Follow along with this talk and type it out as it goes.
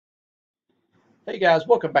Hey guys,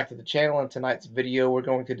 welcome back to the channel. In tonight's video, we're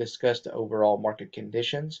going to discuss the overall market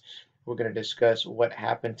conditions. We're going to discuss what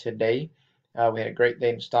happened today. We had a great day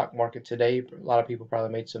in the stock market today. A lot of people probably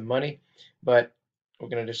made some money, but we're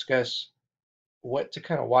going to discuss what to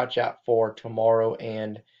kind of watch out for tomorrow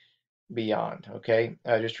and beyond. Okay,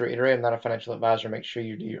 just to reiterate, I'm not a financial advisor. Make sure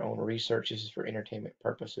you do your own research. This is for entertainment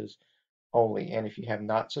purposes only. And if you have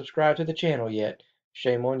not subscribed to the channel yet,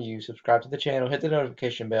 shame on you. Subscribe to the channel, hit the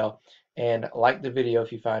notification bell, and like the video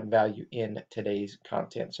if you find value in today's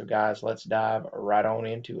content. So guys, let's dive right on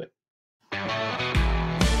into it. All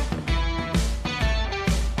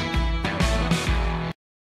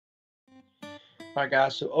right,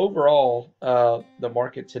 guys. So overall, the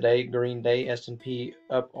market today, green day, S&P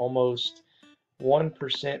up almost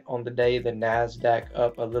 1% on the day. The Nasdaq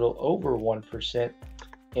up a little over 1%,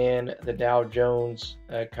 and the Dow Jones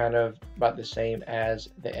kind of about the same as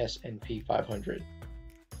the S&P 500.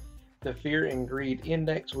 The fear and greed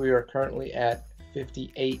index, we are currently at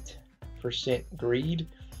 58% greed.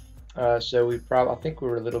 So I think we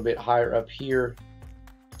were a little bit higher up here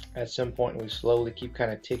at some point, and we slowly keep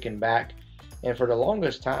kind of ticking back. And for the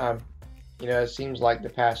longest time, it seems like the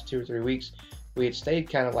past 2 or 3 weeks, we had stayed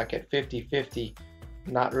kind of like at 50-50,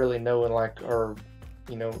 not really knowing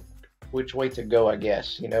which way to go, I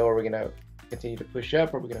guess. Are we going to continue to push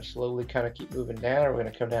up? Are we going to slowly kind of keep moving down? Are we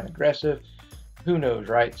going to come down aggressive? Who knows,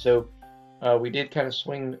 right? So we did kind of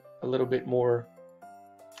swing a little bit more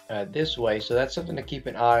this way. So that's something to keep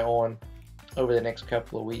an eye on over the next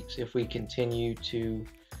couple of weeks. If we continue to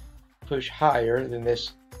push higher, then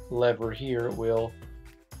this lever here will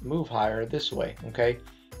move higher this way, okay?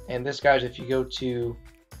 And this, guys, if you go to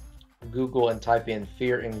Google and type in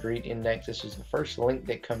fear and greed index, this is the first link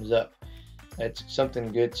that comes up. It's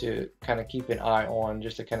something good to kind of keep an eye on,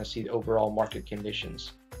 just to kind of see the overall market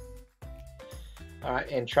conditions. All right,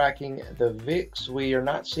 and tracking the VIX, we are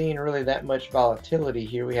not seeing really that much volatility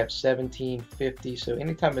here. We have 1750, so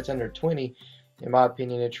anytime it's under 20, in my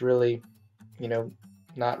opinion, it's really,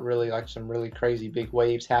 not really like some really crazy big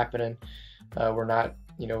waves happening. We're not,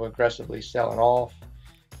 aggressively selling off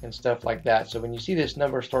and stuff like that. So when you see this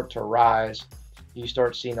number start to rise, you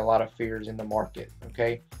start seeing a lot of fears in the market,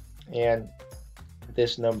 okay? And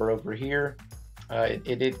this number over here,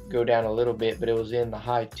 it did go down a little bit, but it was in the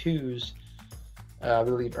high twos, I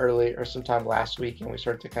believe early or sometime last week, and we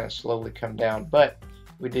started to kind of slowly come down. But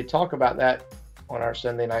we did talk about that on our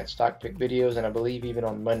Sunday night stock pick videos, and I believe even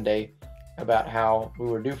on Monday, about how we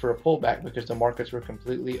were due for a pullback because the markets were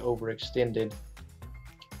completely overextended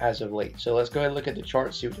as of late. So let's go ahead and look at the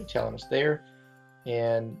chart, see what they're telling us there,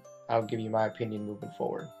 and I'll give you my opinion moving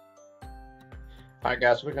forward. All right,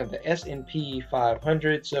 guys, we're looking at the S&P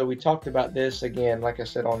 500. So we talked about this again, like I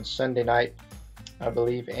said, on Sunday night, I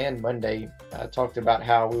believe, and Monday. I talked about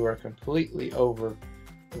how we were completely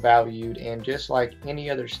overvalued, and just like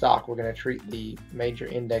any other stock, we're going to treat the major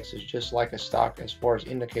indexes just like a stock as far as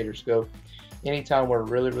indicators go. Anytime we're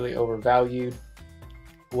really overvalued,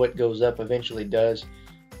 what goes up eventually does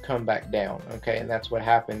come back down, okay? And that's what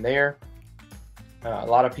happened there. A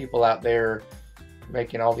lot of people out there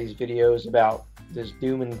making all these videos about this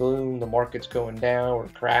doom and gloom, the market's going down, we're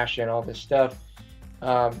crashing, all this stuff.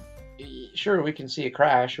 Sure, we can see a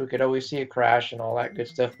crash, we could always see a crash and all that good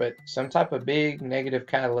stuff, but some type of big negative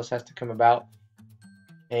catalyst has to come about.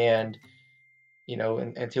 And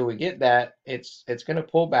until we get that, it's going to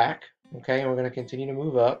pull back, okay? And we're going to continue to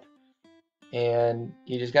move up, and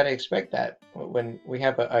you just got to expect that. When we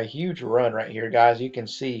have a huge run right here, guys, you can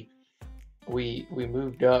see we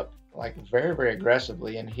moved up like very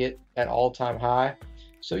aggressively and hit an all-time high.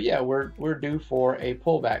 So yeah, we're due for a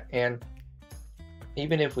pullback. And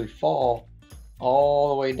even if we fall all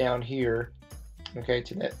the way down here, okay,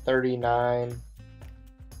 to that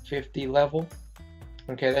 39.50 level,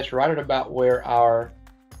 okay, that's right at about where our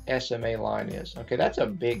SMA line is. Okay, that's a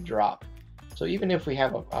big drop. So even if we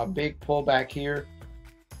have a big pullback here,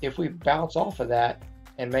 if we bounce off of that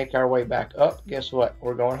and make our way back up, guess what?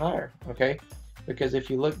 We're going higher, okay? Because if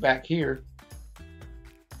you look back here,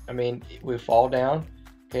 I mean, we fall down,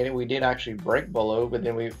 okay, we did actually break below, but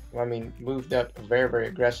then we moved up very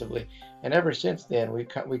aggressively. And ever since then, we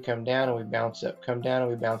come down and we bounce up, come down and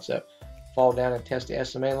we bounce up, fall down and test the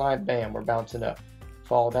SMA line, bam, we're bouncing up.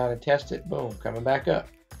 Fall down and test it, boom, coming back up.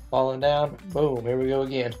 Falling down, boom, here we go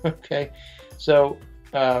again, okay? So,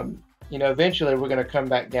 eventually we're going to come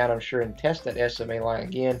back down, I'm sure, and test that SMA line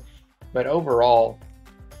again. But overall,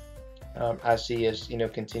 I see us,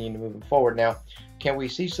 continuing to moving forward. Now, can we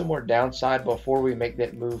see some more downside before we make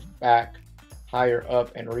that move back higher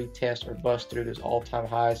up and retest or bust through those all-time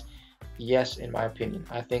highs? Yes, in my opinion.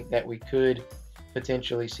 I think that we could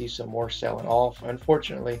potentially see some more selling off.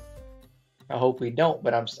 Unfortunately, I hope we don't,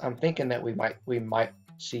 but I'm thinking that we might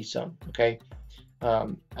see some. Okay,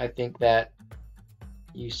 I think that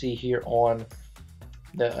you see here on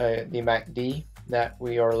the MACD that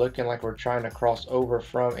we are looking like we're trying to cross over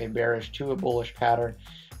from a bearish to a bullish pattern,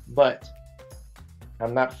 but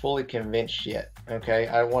I'm not fully convinced yet. Okay,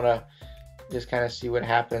 I want to just kind of see what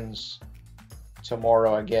happens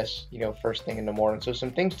tomorrow, I guess, first thing in the morning. So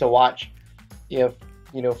some things to watch. If,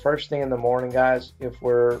 first thing in the morning, guys, if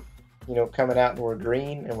we're, coming out and we're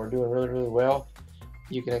green and we're doing really, really well,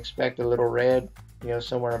 you can expect a little red,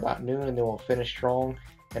 somewhere about noon, and then we'll finish strong,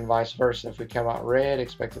 and vice versa. If we come out red,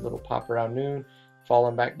 expect a little pop around noon,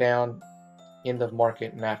 falling back down, end of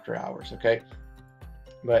market and after hours, okay?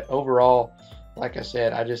 But overall, like I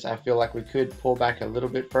said, I feel like we could pull back a little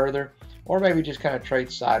bit further, or maybe just kind of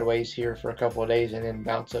trade sideways here for a couple of days and then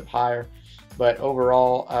bounce up higher. But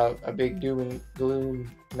overall, a big doom and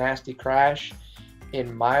gloom, nasty crash,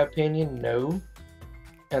 in my opinion, no,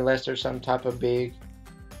 unless there's some type of big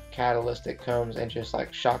catalyst that comes and just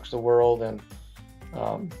like shocks the world and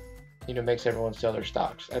makes everyone sell their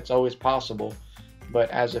stocks. That's always possible, but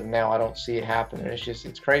as of now, I don't see it happening.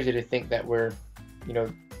 It's crazy to think that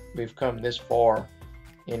we've come this far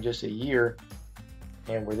in just a year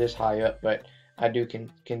and we're this high up, but I do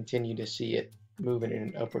continue to see it moving in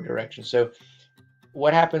an upward direction. So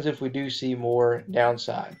what happens if we do see more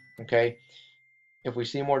downside? Okay, if we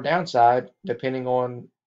see more downside, depending on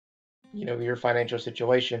your financial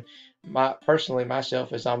situation, personally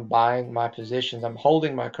myself, as I'm buying my positions, I'm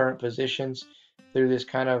holding my current positions through this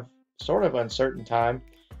kind of sort of uncertain time,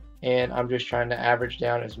 and I'm just trying to average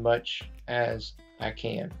down as much as I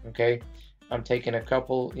can. Okay, I'm taking a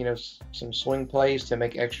couple, some swing plays to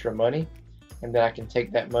make extra money, and then I can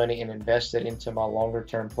take that money and invest it into my longer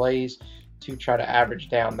term plays to try to average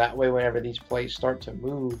down. That way, whenever these plays start to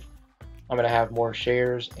move, I'm going to have more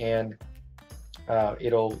shares, and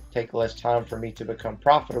it'll take less time for me to become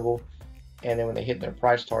profitable. And then when they hit their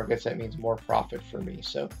price targets, that means more profit for me.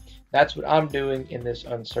 So that's what I'm doing in this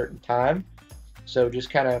uncertain time. So just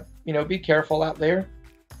kind of, be careful out there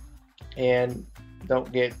and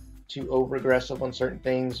don't get too over aggressive on certain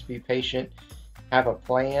things. Be patient, have a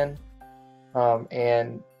plan,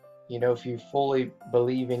 and if you fully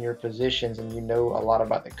believe in your positions and you know a lot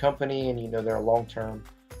about the company and you know their long-term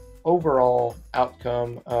overall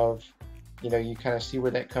outcome of, you kind of see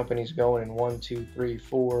where that company's going in 1, 2, 3,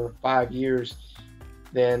 4, 5 years,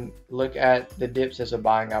 then look at the dips as a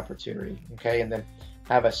buying opportunity. Okay, and then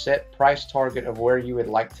have a set price target of where you would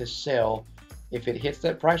like to sell. If it hits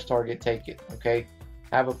that price target, take it. Okay,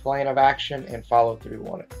 have a plan of action and follow through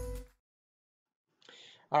on it.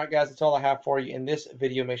 All right, guys, that's all I have for you in this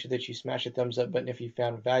video. Make sure that you smash the thumbs up button if you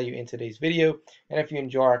found value in today's video. And if you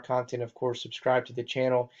enjoy our content, of course, subscribe to the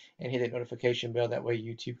channel and hit that notification bell. That way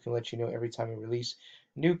YouTube can let you know every time we release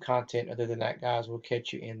new content. Other than that, guys, we'll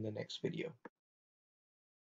catch you in the next video.